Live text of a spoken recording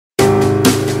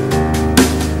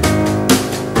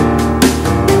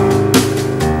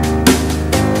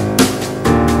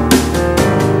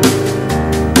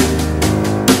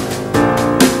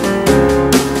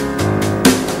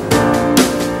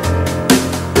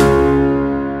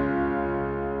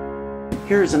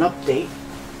Here is an update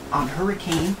on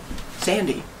Hurricane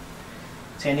Sandy.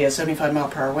 Sandy has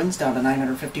 75-mile-per-hour winds down to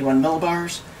 951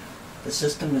 millibars. The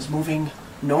system is moving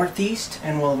northeast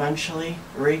and will eventually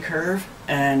recurve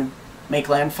and make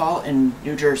landfall in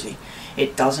New Jersey.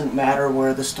 It doesn't matter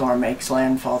where the storm makes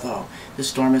landfall though. The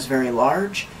storm is very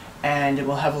large and it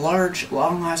will have large,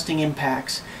 long-lasting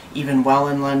impacts even well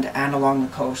inland and along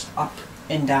the coast, up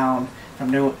and down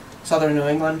from southern New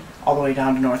England all the way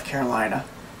down to North Carolina.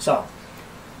 So,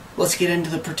 let's get into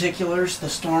the particulars. The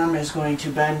storm is going to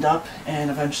bend up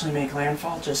and eventually make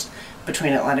landfall just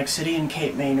between Atlantic City and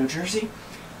Cape May, New Jersey.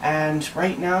 And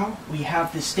right now we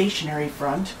have this stationary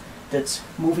front that's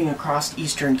moving across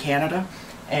eastern Canada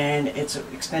and it's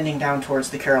extending down towards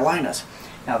the Carolinas.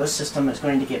 Now this system is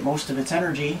going to get most of its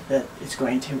energy that it's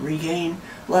going to regain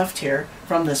left here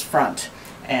from this front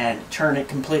and turn it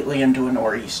completely into a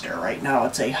nor'easter. Right now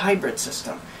it's a hybrid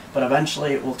system, but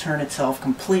eventually it will turn itself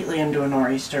completely into a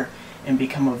nor'easter and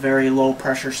become a very low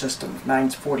pressure system of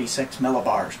 946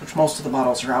 millibars, which most of the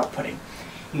models are outputting.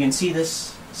 You can see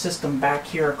this system back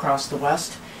here across the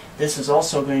west. This is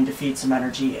also going to feed some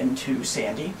energy into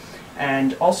Sandy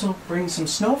and also bring some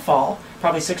snowfall,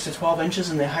 probably 6 to 12 inches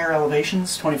in the higher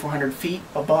elevations, 2,400 feet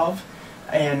above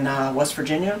in West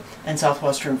Virginia and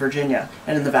southwestern Virginia.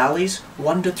 And in the valleys,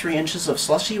 1 to 3 inches of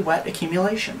slushy wet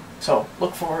accumulation. So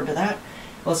look forward to that.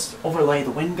 Let's overlay the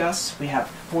wind gusts. We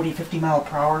have 40-50 mile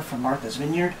per hour from Martha's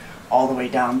Vineyard all the way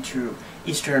down to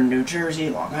eastern New Jersey,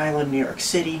 Long Island, New York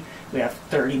City. We have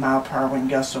 30 mile per hour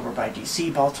wind gusts over by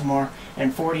DC, Baltimore,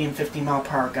 and 40 and 50 mile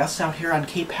per hour gusts out here on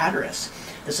Cape Hatteras.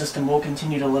 The system will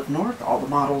continue to live north. All the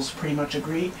models pretty much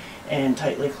agree and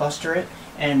tightly cluster it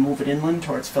and move it inland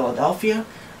towards Philadelphia,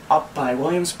 up by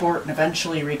Williamsport, and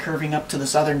eventually recurving up to the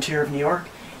southern tier of New York.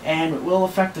 And it will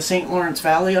affect the St. Lawrence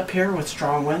Valley up here with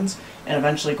strong winds and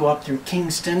eventually go up through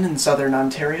Kingston in southern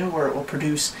Ontario, where it will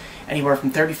produce anywhere from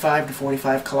 35 to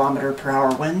 45 kilometer per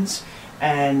hour winds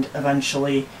and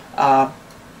eventually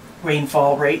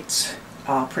rainfall rates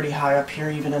pretty high up here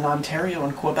even in Ontario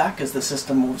and Quebec as the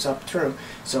system moves up through.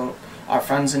 So our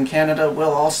friends in Canada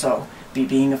will also be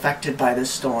being affected by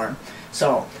this storm.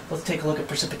 So let's take a look at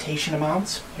precipitation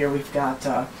amounts. Here we've got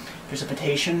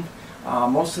precipitation.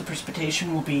 Most of the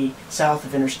precipitation will be south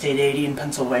of Interstate 80 in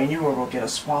Pennsylvania, where we'll get a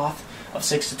swath of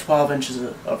 6 to 12 inches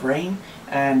of rain,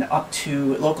 and up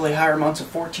to locally higher amounts of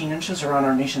 14 inches around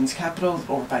our nation's capital,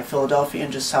 over by Philadelphia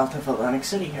and just south of Atlantic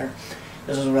City here.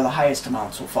 This is where the highest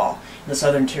amounts will fall. In the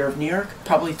southern tier of New York,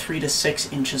 probably 3 to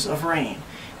 6 inches of rain.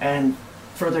 And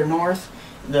further north,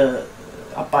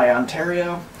 up by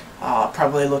Ontario,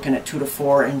 probably looking at 2 to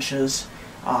 4 inches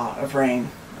of rain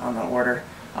on the order.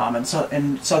 And so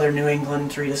in southern New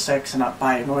England, 3 to 6, and up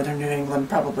by northern New England,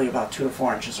 probably about 2 to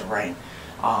 4 inches of rain.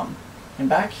 And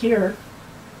back here,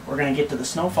 we're going to get to the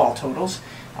snowfall totals.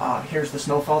 Here's the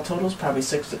snowfall totals, probably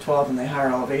 6 to 12 in the higher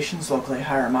elevations, locally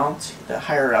higher amounts. The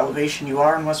higher elevation you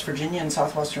are in West Virginia and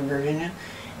southwestern Virginia,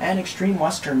 and extreme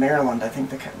western Maryland. I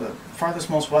think the farthest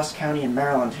most west county in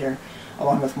Maryland here,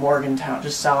 along with Morgantown,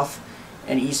 just south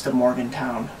and east of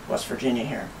Morgantown, West Virginia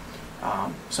here.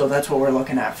 So that's what we're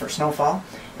looking at for snowfall.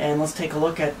 And let's take a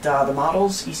look at the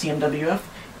models. ECMWF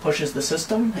pushes the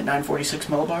system at 946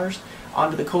 millibars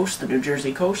onto the coast, the New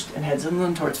Jersey coast, and heads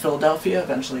inland towards Philadelphia,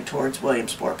 eventually towards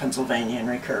Williamsport, Pennsylvania, and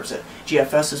recurves it.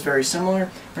 GFS is very similar,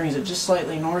 brings it just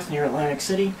slightly north near Atlantic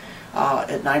City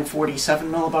at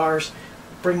 947 millibars,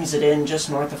 brings it in just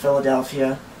north of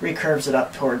Philadelphia, recurves it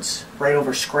up towards right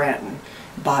over Scranton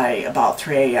by about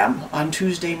 3 a.m. on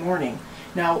Tuesday morning.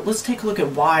 Now, let's take a look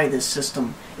at why this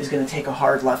system is going to take a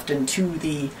hard left into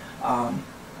the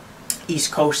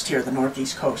east coast here, the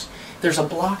northeast coast. There's a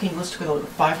blocking. Let's take a look at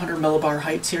 500 millibar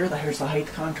heights here. Here's the height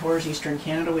contours, eastern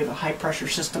Canada. We have a high pressure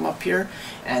system up here,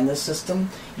 and this system,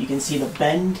 you can see the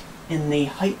bend in the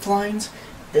height lines.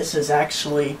 This is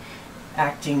actually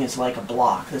acting as like a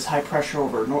block. This high pressure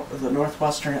over the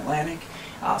northwestern Atlantic,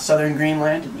 southern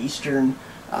Greenland, and eastern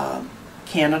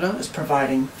Canada is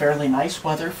providing fairly nice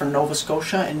weather for Nova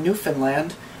Scotia and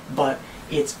Newfoundland, but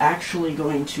it's actually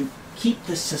going to keep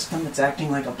this system. It's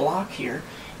acting like a block here,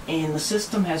 and the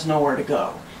system has nowhere to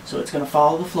go. So it's going to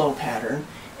follow the flow pattern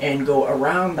and go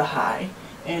around the high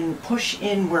and push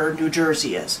in where New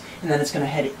Jersey is, and then it's going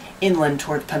to head inland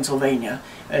towards Pennsylvania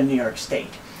and New York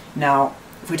State. Now,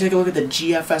 if we take a look at the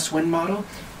GFS wind model,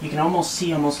 you can almost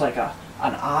see like an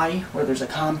eye where there's a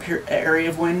calm area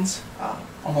of winds,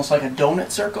 almost like a donut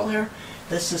circle here.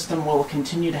 This system will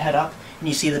continue to head up, and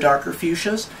you see the darker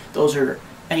fuchsias. Those are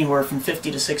anywhere from 50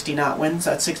 to 60 knot winds.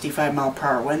 That's 65 mile per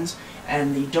hour winds.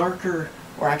 And the darker,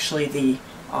 or actually the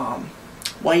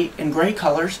white and gray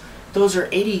colors, those are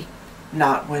 80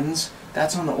 knot winds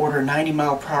that's on the order of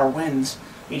 90-mile-per-hour winds,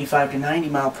 85 to 90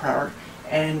 mile per hour.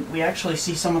 And we actually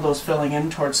see some of those filling in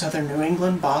towards southern New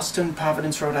England, Boston,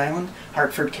 Providence, Rhode Island,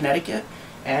 Hartford, Connecticut.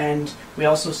 And we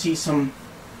also see some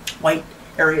white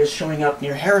areas showing up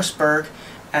near Harrisburg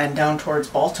and down towards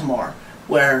Baltimore,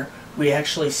 where we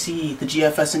actually see the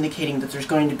GFS indicating that there's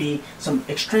going to be some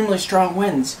extremely strong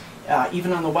winds,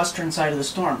 even on the western side of the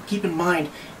storm. Keep in mind,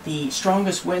 the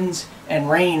strongest winds and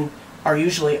rain are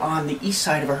usually on the east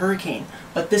side of a hurricane,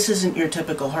 but this isn't your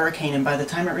typical hurricane, and by the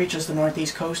time it reaches the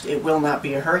northeast coast, it will not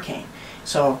be a hurricane.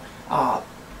 So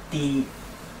the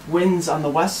winds on the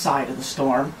west side of the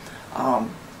storm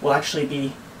will actually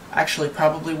be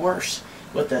probably worse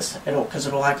with this, because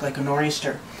it'll act like a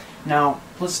nor'easter. Now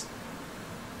let's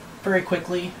very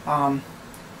quickly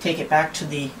take it back to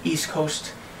the east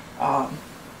coast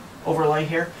overlay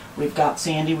here. We've got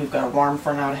Sandy, we've got a warm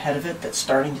front out ahead of it that's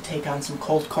starting to take on some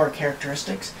cold core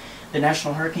characteristics. The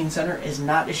National Hurricane Center is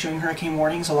not issuing hurricane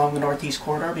warnings along the northeast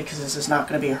corridor because this is not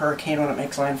going to be a hurricane when it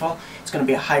makes landfall. It's going to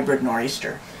be a hybrid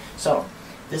nor'easter. So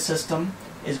this system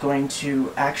is going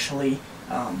to actually,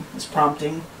 is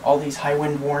prompting all these high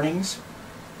wind warnings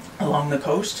along the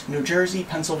coast. New Jersey,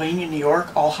 Pennsylvania, New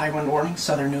York, all high wind warnings.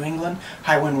 Southern New England,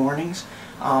 high wind warnings.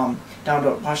 Down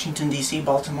to Washington, D.C.,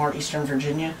 Baltimore, Eastern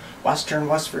Virginia, Western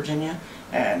West Virginia,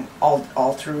 and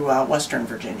all through Western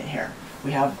Virginia here.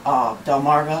 We have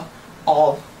Delmarva.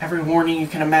 Every warning you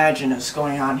can imagine is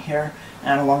going on here,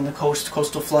 and along the coast,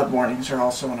 coastal flood warnings are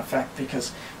also in effect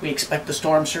because we expect the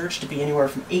storm surge to be anywhere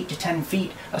from 8 to 10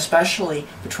 feet, especially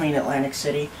between Atlantic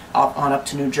City up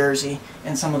to New Jersey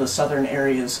and some of the southern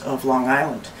areas of Long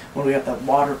Island, when we have the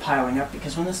water piling up,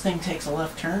 because when this thing takes a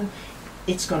left turn,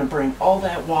 it's going to bring all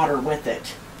that water with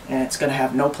it, and it's going to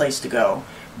have no place to go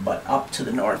but up to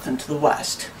the north and to the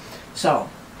west. So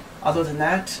other than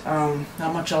that,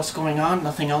 not much else going on.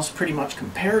 Nothing else pretty much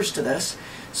compares to this.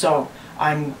 So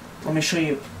let me show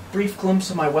you a brief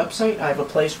glimpse of my website. I have a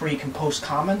place where you can post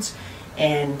comments,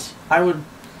 and I'm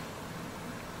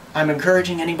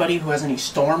encouraging anybody who has any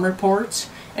storm reports,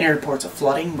 any reports of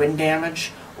flooding, wind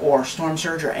damage, or storm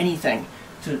surge, or anything,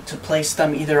 to place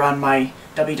them either on my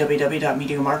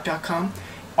www.MeteoMark.com,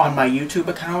 on my YouTube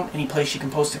account, any place you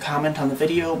can post a comment on the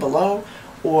video below,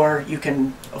 or you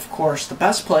can, of course, the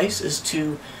best place is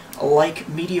to like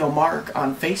MeteoMark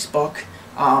on Facebook.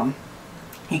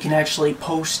 You can actually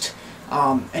post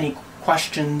any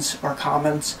questions or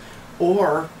comments,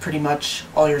 or pretty much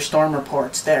all your storm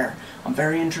reports there. I'm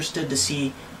very interested to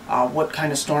see what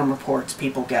kind of storm reports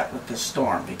people get with this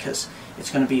storm, because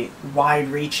it's going to be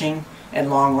wide-reaching and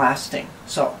long-lasting.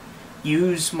 So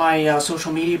use my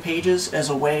social media pages as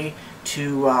a way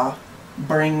to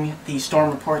bring the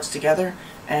storm reports together,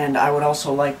 and I would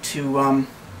also like to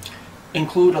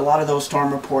include a lot of those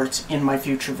storm reports in my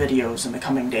future videos in the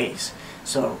coming days.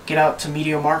 So get out to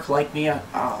MeteoMark, like me on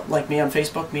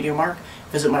Facebook, MeteoMark.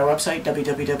 Visit my website,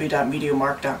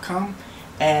 www.meteomark.com.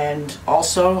 And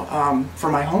also, for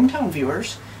my hometown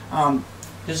viewers,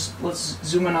 let's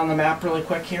zoom in on the map really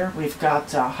quick here. We've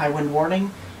got high wind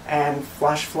warning and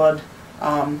flash flood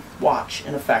watch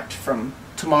in effect from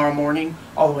tomorrow morning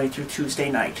all the way through Tuesday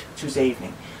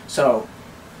evening. So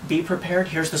be prepared.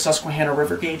 Here's the Susquehanna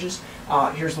River gauges.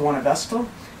 Here's the one at Vestal.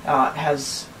 It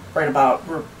has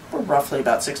we're roughly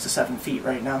about 6 to 7 feet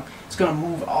right now. It's going to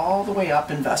move all the way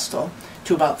up in Vestal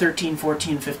to about 13,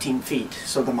 14, 15 feet.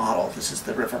 So the model, this is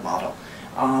the river model.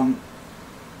 I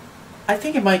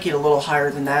think it might get a little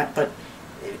higher than that, but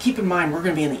keep in mind we're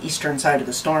going to be in the eastern side of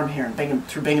the storm here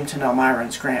through Binghamton, Elmira,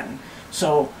 and Scranton.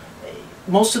 So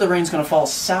most of the rain's going to fall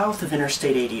south of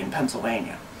Interstate 80 in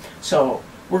Pennsylvania. So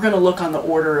we're going to look on the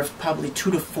order of probably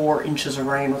 2 to 4 inches of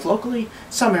rain, with locally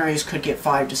some areas could get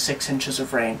 5 to 6 inches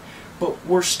of rain. But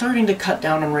we're starting to cut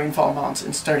down on rainfall amounts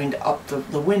and starting to up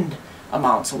the wind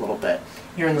amounts a little bit.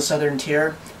 Here in the southern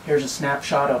tier, here's a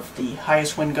snapshot of the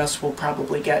highest wind gusts we'll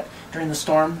probably get during the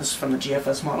storm. This is from the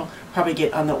GFS model. Probably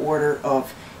get on the order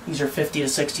of, these are 50 to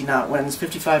 60 knot winds,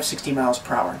 55, 60 miles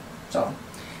per hour. So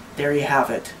there you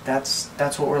have it. That's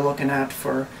what we're looking at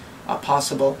for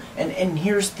possible. And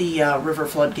here's the river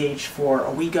flood gauge for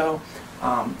Owego.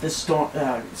 This storm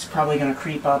it's probably going to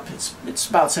creep up. It's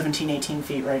about 17, 18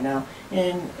 feet right now,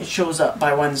 and it shows up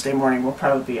by Wednesday morning. We'll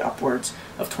probably be upwards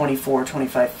of 24,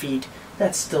 25 feet.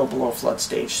 That's still below flood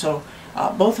stage. So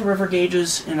both the river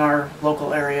gauges in our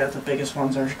local area, the biggest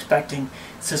ones, are expecting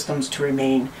systems to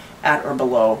remain at or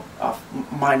below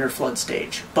minor flood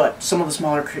stage. But some of the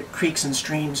smaller creeks and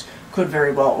streams could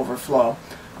very well overflow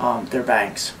their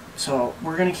banks. So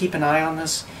we're going to keep an eye on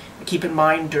this. Keep in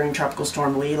mind, during Tropical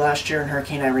Storm Lee last year and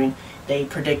Hurricane Irene, they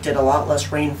predicted a lot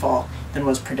less rainfall than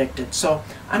was predicted. So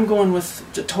I'm going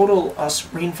with the total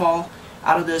rainfall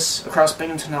out of this across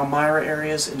Binghamton, Elmira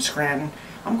areas in Scranton.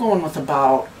 I'm going with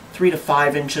about 3 to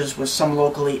 5 inches, with some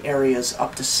locally areas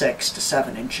up to 6 to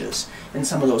 7 inches in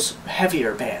some of those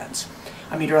heavier bands.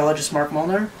 I'm meteorologist Mark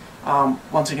Molnar.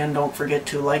 Once again, don't forget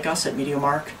to like us at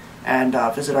MeteoMark and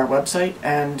visit our website.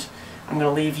 And I'm going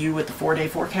to leave you with the 4-day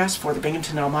forecast for the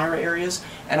Binghamton, Elmira areas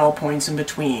and all points in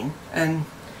between. And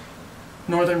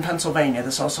northern Pennsylvania.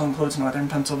 This also includes northern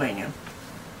Pennsylvania.